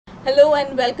Hello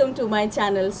and welcome to my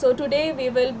channel. So today we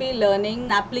will be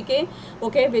learning applique,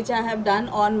 okay, which I have done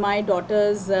on my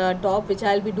daughter's top, which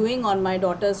I'll be doing on my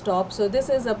daughter's top. So this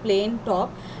is a plain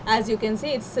top. As you can see,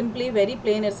 it's simply very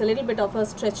plain. It's a little bit of a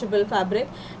stretchable fabric,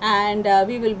 and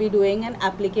we will be doing an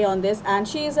applique on this. And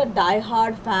she is a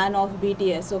die-hard fan of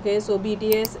BTS, okay. So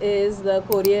BTS is the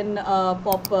Korean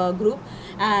pop group,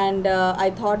 and I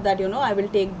thought that I will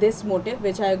take this motif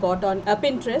which I got on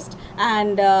Pinterest,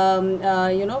 and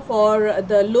for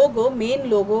the main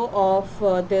logo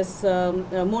of this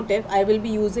motif, I will be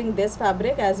using this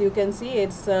fabric. As you can see,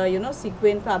 it's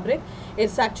sequin fabric.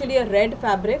 It's actually a red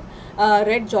fabric,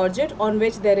 red georgette, on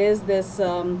which there is this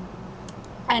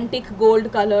antique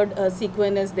gold colored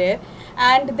sequin is there.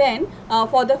 And then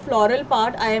for the floral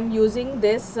part, I am using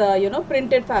this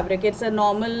printed fabric. It's a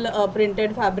normal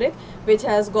printed fabric which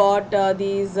has got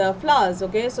these flowers,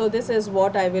 okay. So this is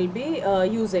what I will be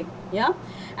using, yeah.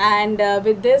 And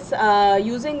with this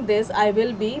using this, I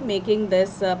will be making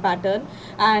this pattern.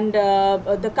 And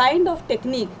the kind of the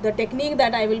technique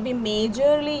that I will be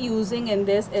majorly using in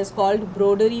this is called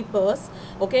broderie purse,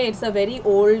 okay. It's a very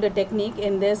old technique.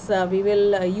 In this we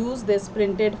will use this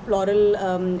printed floral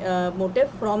motif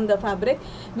from the fabric.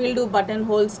 We'll do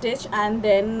buttonhole stitch, and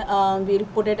then we'll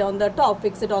put it on the top,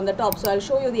 fix it on the top. So I'll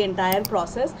show you the entire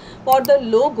process. For the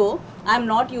logo, I'm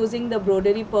not using the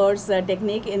broderie purse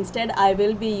technique. Instead, I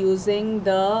will be using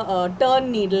the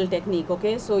turn needle technique,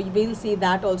 okay. So we'll see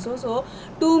that also. So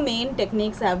two main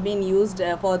techniques have been used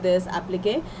for this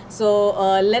applique. So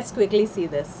let's quickly see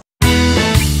this.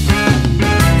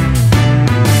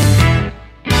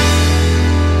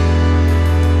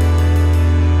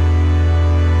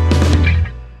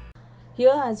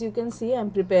 Here, as you can see, I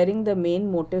am preparing the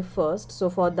main motif first. So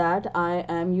for that, I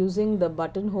am using the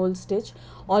buttonhole stitch.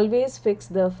 Always fix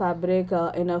the fabric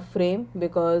in a frame,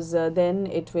 because then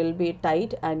it will be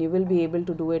tight and you will be able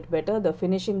to do it better. The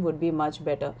finishing would be much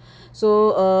better.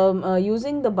 So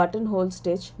using the buttonhole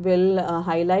stitch will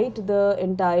highlight the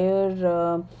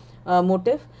entire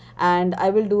motif, and I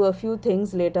will do a few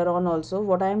things later on also.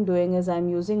 What I am doing is I am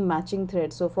using matching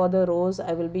thread. So for the rose,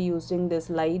 I will be using this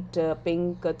light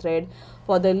pink thread.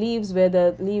 For the leaves, where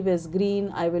the leaf is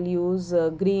green, I will use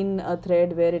green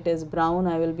thread. Where it is brown,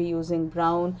 I will be using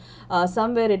brown.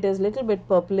 Somewhere it is little bit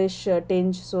purplish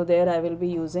tinge, so there I will be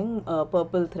using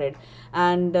purple thread.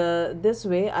 And this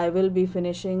way I will be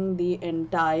finishing the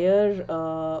entire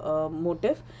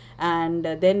motif, and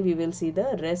then we will see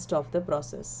the rest of the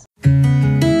process.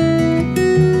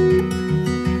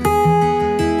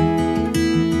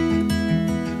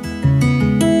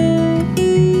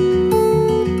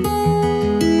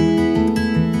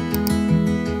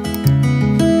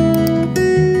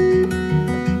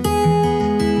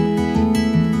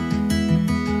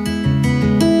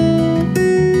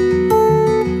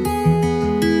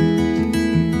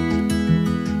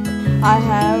 I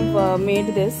have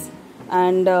made this,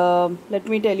 and let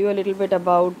me tell you a little bit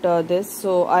about this.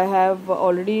 So I have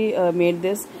already made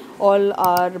this. All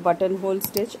are buttonhole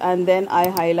stitch, and then I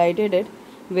highlighted it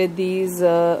with these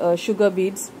sugar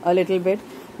beads a little bit,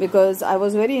 because I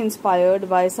was very inspired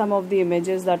by some of the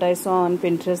images that I saw on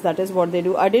Pinterest. That is what they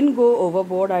do. I didn't go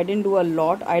overboard. I didn't do a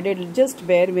lot. I did just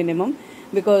bare minimum,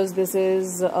 because this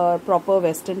is a proper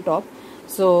western top.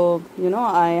 So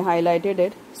I highlighted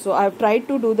it. So I've tried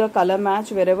to do the color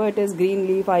match. Wherever it is green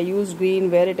leaf, I used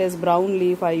green. Where it is brown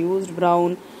leaf, I used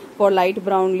brown. For light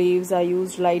brown leaves, I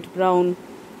used light brown.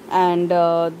 And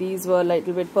these were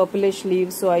little bit purplish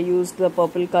leaves, so I used the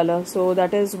purple color. So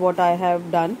that is what I have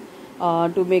done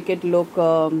to make it look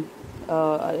to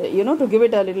give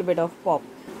it a little bit of pop.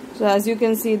 So as you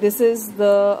can see, this is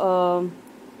the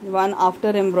one after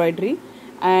embroidery,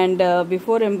 and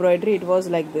before embroidery it was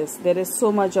like this. There is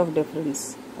so much of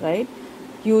difference, right?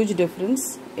 Huge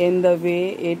difference in the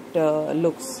way it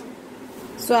looks.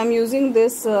 So I'm using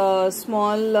this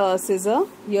small scissor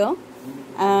here,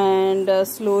 and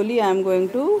slowly I'm going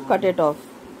to cut it off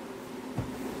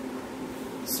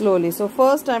slowly. So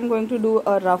first I'm going to do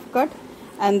a rough cut,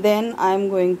 and then I'm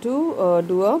going to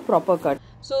do a proper cut.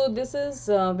 So this is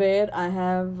where I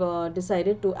have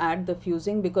decided to add the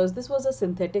fusing, because this was a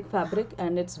synthetic fabric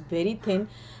and it's very thin.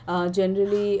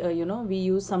 Generally we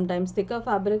use sometimes thicker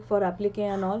fabric for applique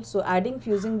and all. So adding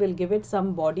fusing will give it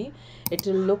some body. It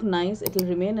will look nice. It will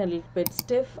remain a little bit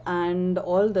stiff, and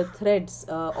all the threads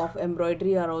of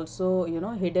embroidery are also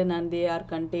hidden, and they are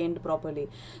contained properly.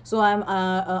 So I'm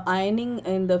ironing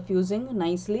in the fusing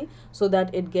nicely so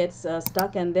that it gets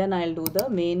stuck, and then I'll do the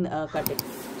main cutting.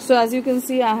 So as you can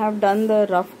see, I have done the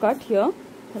rough cut here,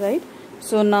 right?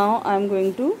 So now I'm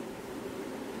going to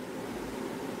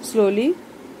slowly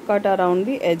cut around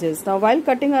the edges. Now while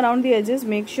cutting around the edges,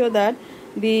 make sure that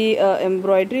the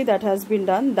embroidery that has been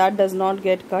done, that does not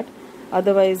get cut,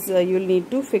 otherwise you'll need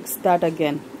to fix that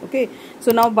again. Okay,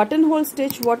 so now buttonhole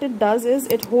stitch, what it does is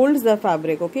it holds the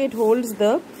fabric. Okay, it holds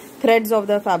the threads of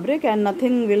the fabric and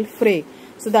nothing will fray.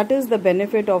 So that is the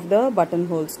benefit of the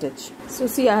buttonhole stitch. So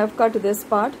see, I have cut this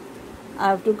part. I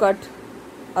have to cut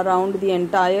around the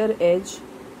entire edge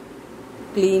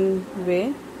clean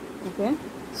way. Okay,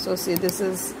 so see, this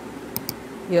is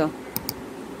here,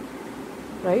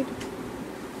 right?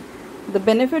 The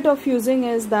benefit of fusing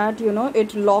is that, you know,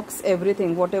 it locks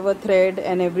everything, whatever thread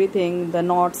and everything, the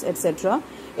knots, etc.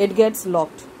 It gets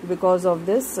locked because of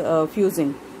this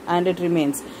fusing, and it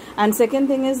remains. And second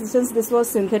thing is, since this was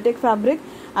synthetic fabric,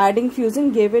 adding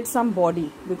fusing gave it some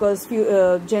body, because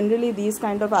generally these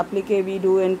kind of applique we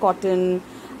do in cotton,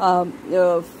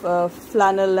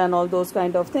 flannel and all those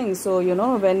kind of things. So, you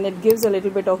know, when it gives a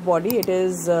little bit of body, it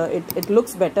is it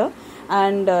looks better,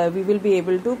 and we will be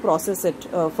able to process it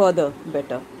further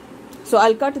better. So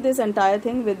I'll cut this entire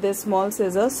thing with this small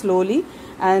scissors slowly,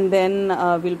 and then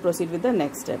we'll proceed with the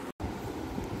next step.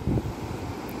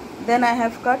 Then I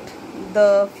have cut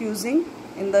the fusing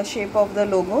in the shape of the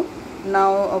logo.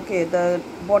 Now, okay, the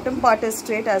bottom part is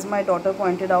straight, as my daughter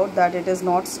pointed out that it is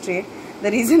not straight. The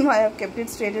reason why I have kept it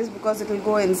straight is because it will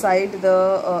go inside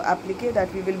the applique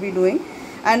that we will be doing.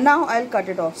 And now I'll cut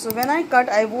it off. So when I cut,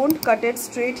 I won't cut it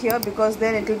straight here, because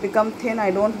then it will become thin. I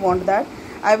don't want that.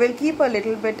 I will keep a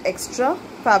little bit extra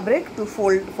fabric to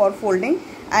fold for folding,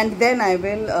 and then I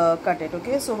will cut it.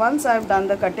 Okay, so once I have done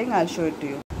the cutting, I'll show it to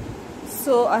you.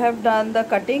 So I have done the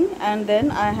cutting, and then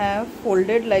I have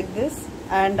folded like this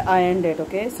and ironed it.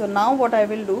 Okay, so now what I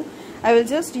will do, I will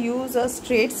just use a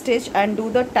straight stitch and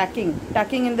do the tacking.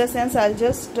 Tacking in the sense, I'll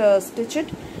just stitch it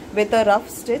with a rough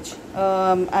stitch,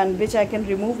 and which I can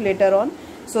remove later on,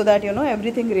 so that, you know,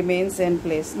 everything remains in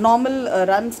place. Normal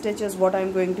run stitch is what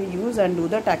I'm going to use, and do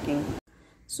the tacking.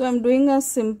 So I'm doing a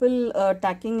simple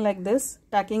tacking like this.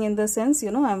 Tacking in the sense, you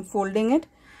know, I'm folding it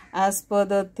as per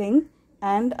the thing,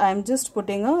 and I'm just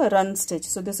putting a run stitch.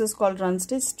 So this is called run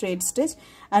stitch, straight stitch.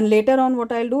 And later on,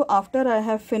 what I'll do, after I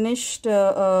have finished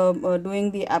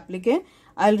doing the applique,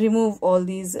 I'll remove all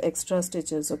these extra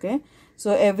stitches. Okay,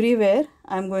 so everywhere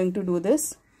I'm going to do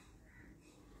this,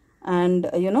 and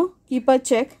you know, keep a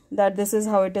check that this is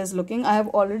how it is looking. I have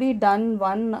already done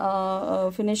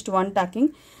one finished one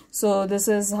tacking, so this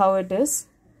is how it is,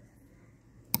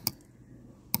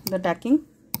 the tacking,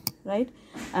 right?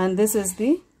 And this is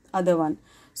the other one.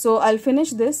 So I'll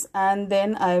finish this, and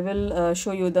then I will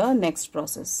show you the next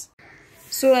process.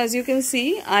 So as you can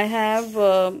see, I have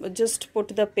just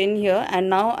put the pin here, and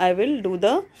now I will do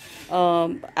the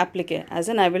applique, as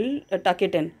in I will tuck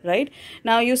it in, right?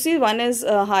 Now you see, one is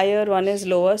higher, one is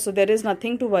lower, so there is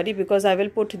nothing to worry, because I will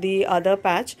put the other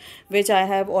patch which I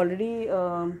have already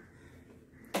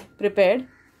prepared,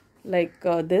 like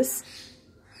this,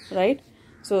 right?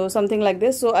 So something like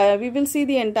this. So we will see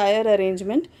the entire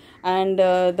arrangement, and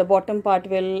the bottom part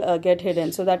will get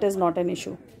hidden, so that is not an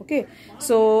issue. Okay,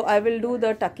 so I will do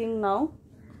the tucking now,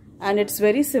 and it's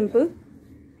very simple.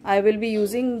 I will be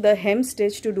using the hem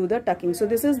stitch to do the tucking. So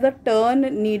this is the turn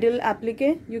needle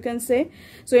applique, you can say.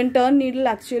 So in turn needle,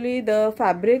 actually the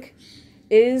fabric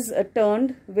is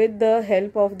turned with the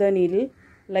help of the needle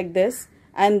like this,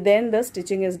 and then the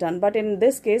stitching is done. But in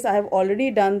this case, I have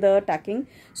already done the tacking,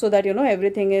 so that, you know,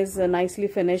 everything is nicely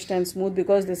finished and smooth,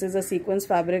 because this is a sequence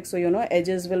fabric, so, you know,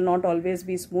 edges will not always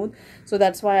be smooth. So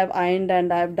that's why I have ironed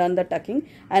and I have done the tucking,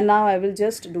 and now I will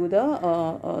just do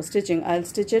the stitching. I'll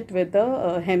stitch it with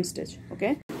the hem stitch.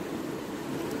 Okay,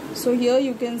 so here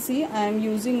you can see I am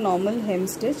using normal hem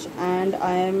stitch, and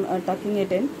I am tucking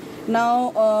it in.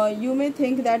 Now you may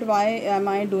think that why am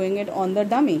I doing it on the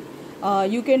dummy?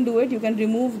 You can do it, you can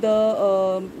remove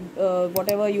the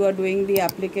whatever you are doing the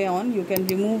applique on, you can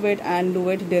remove it and do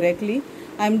it directly.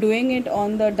 I'm doing it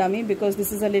on the dummy because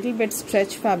this is a little bit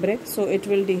stretch fabric, so it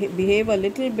will behave a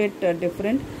little bit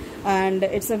different, and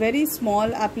it's a very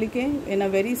small applique in a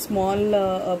very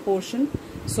small portion,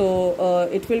 so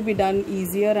it will be done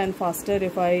easier and faster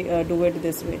if I do it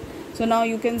this way. So now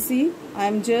you can see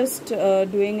I'm just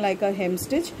doing like a hem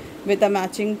stitch with a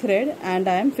matching thread, and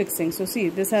I am fixing. So see,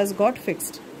 this has got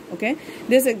fixed. Okay,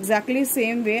 this exactly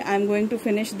same way I'm going to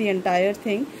finish the entire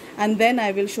thing, and then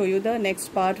I will show you the next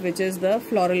part, which is the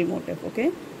floral motif.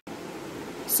 Okay,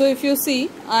 so if you see,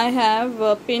 I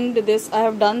have pinned this, I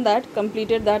have done that,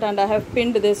 completed that, and I have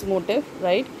pinned this motif,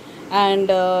 right? And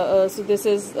so this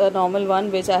is a normal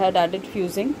one which I had added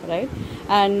fusing, right?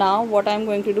 And now what I'm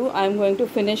going to do, I'm going to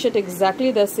finish it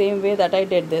exactly the same way that I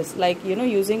did this, like, you know,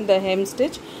 using the hem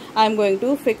stitch. I'm going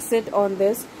to fix it on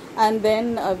this and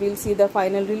then we'll see the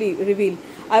final reveal.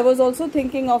 I was also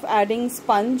thinking of adding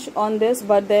sponge on this,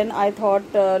 but then I thought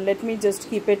let me just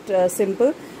keep it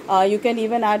simple. You can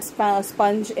even add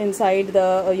sponge inside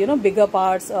the bigger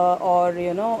parts,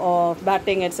 or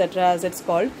batting, etc., as it's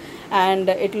called, and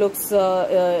it looks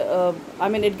I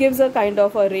mean, it gives a kind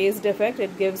of a raised effect.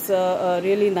 It gives a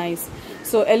really nice,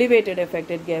 so elevated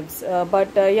effect it gives.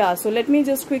 Yeah, so let me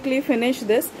just quickly finish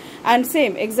this, and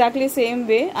exactly same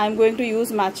way I'm going to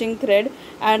use matching thread,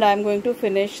 and I'm going to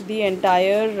finish the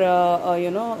entire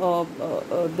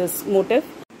this motif.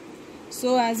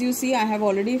 So as you see, I have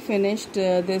already finished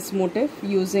this motif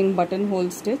using buttonhole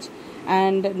stitch,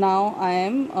 and now I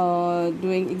am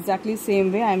doing exactly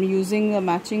same way. I am using a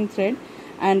matching thread,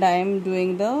 and I am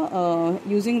doing the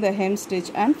using the hem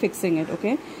stitch and fixing it.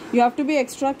 Okay, you have to be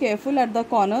extra careful at the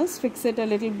corners. Fix it a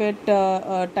little bit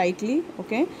tightly.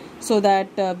 Okay, so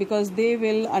that because they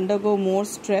will undergo more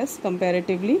stress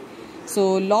comparatively.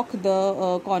 So lock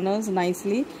the corners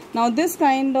nicely. Now this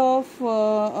kind of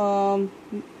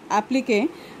applique,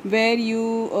 where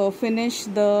you finish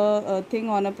the thing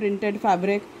on a printed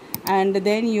fabric and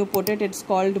then you put it, it's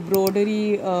called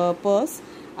broderie purse.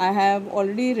 I have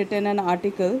already written an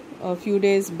article a few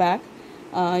days back.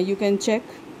 You can check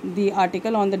the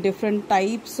article on the different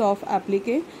types of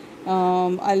applique.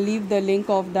 I'll leave the link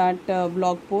of that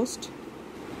blog post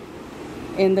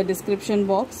in the description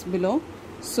box below.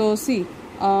 So see,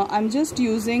 I'm just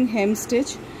using hem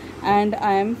stitch and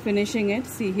I am finishing it.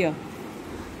 See here,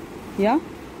 yeah,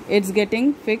 it's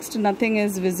getting fixed, nothing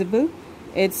is visible,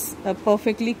 it's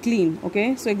perfectly clean.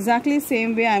 Okay, so exactly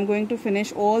same way I'm going to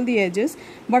finish all the edges,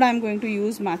 but I'm going to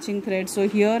use matching thread. So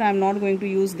here I'm not going to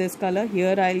use this color,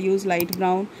 here I'll use light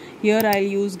brown, here I'll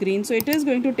use green. So it is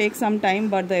going to take some time,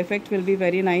 but the effect will be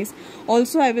very nice.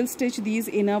 Also I will stitch these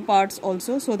inner parts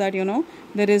also, so that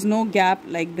there is no gap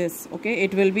like this. Okay,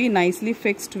 it will be nicely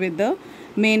fixed with the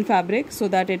main fabric, so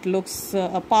that it looks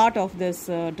a part of this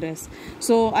dress.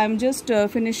 So I'm just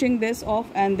finishing this off,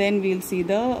 and then we'll see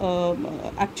the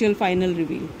actual final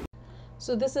reveal.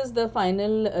 So this is the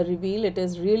final reveal. It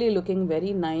is really looking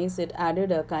very nice. It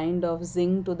added a kind of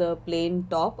zing to the plain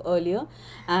top earlier,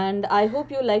 and I hope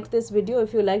you liked this video.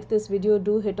 If you liked this video,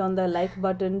 do hit on the like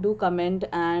button, do comment,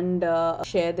 and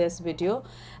share this video,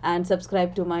 and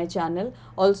subscribe to my channel.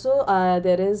 Also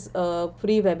there is a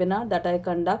free webinar that I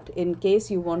conduct in case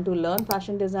you want to learn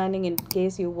fashion designing, in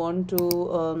case you want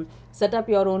to set up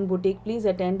your own boutique. Please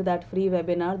attend that free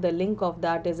webinar. The link of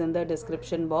that is in the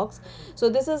description box. So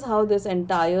this is how this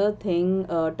entire thing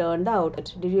turned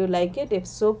out. Did you like it? If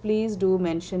so, please do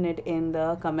mention it in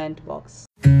the comment box.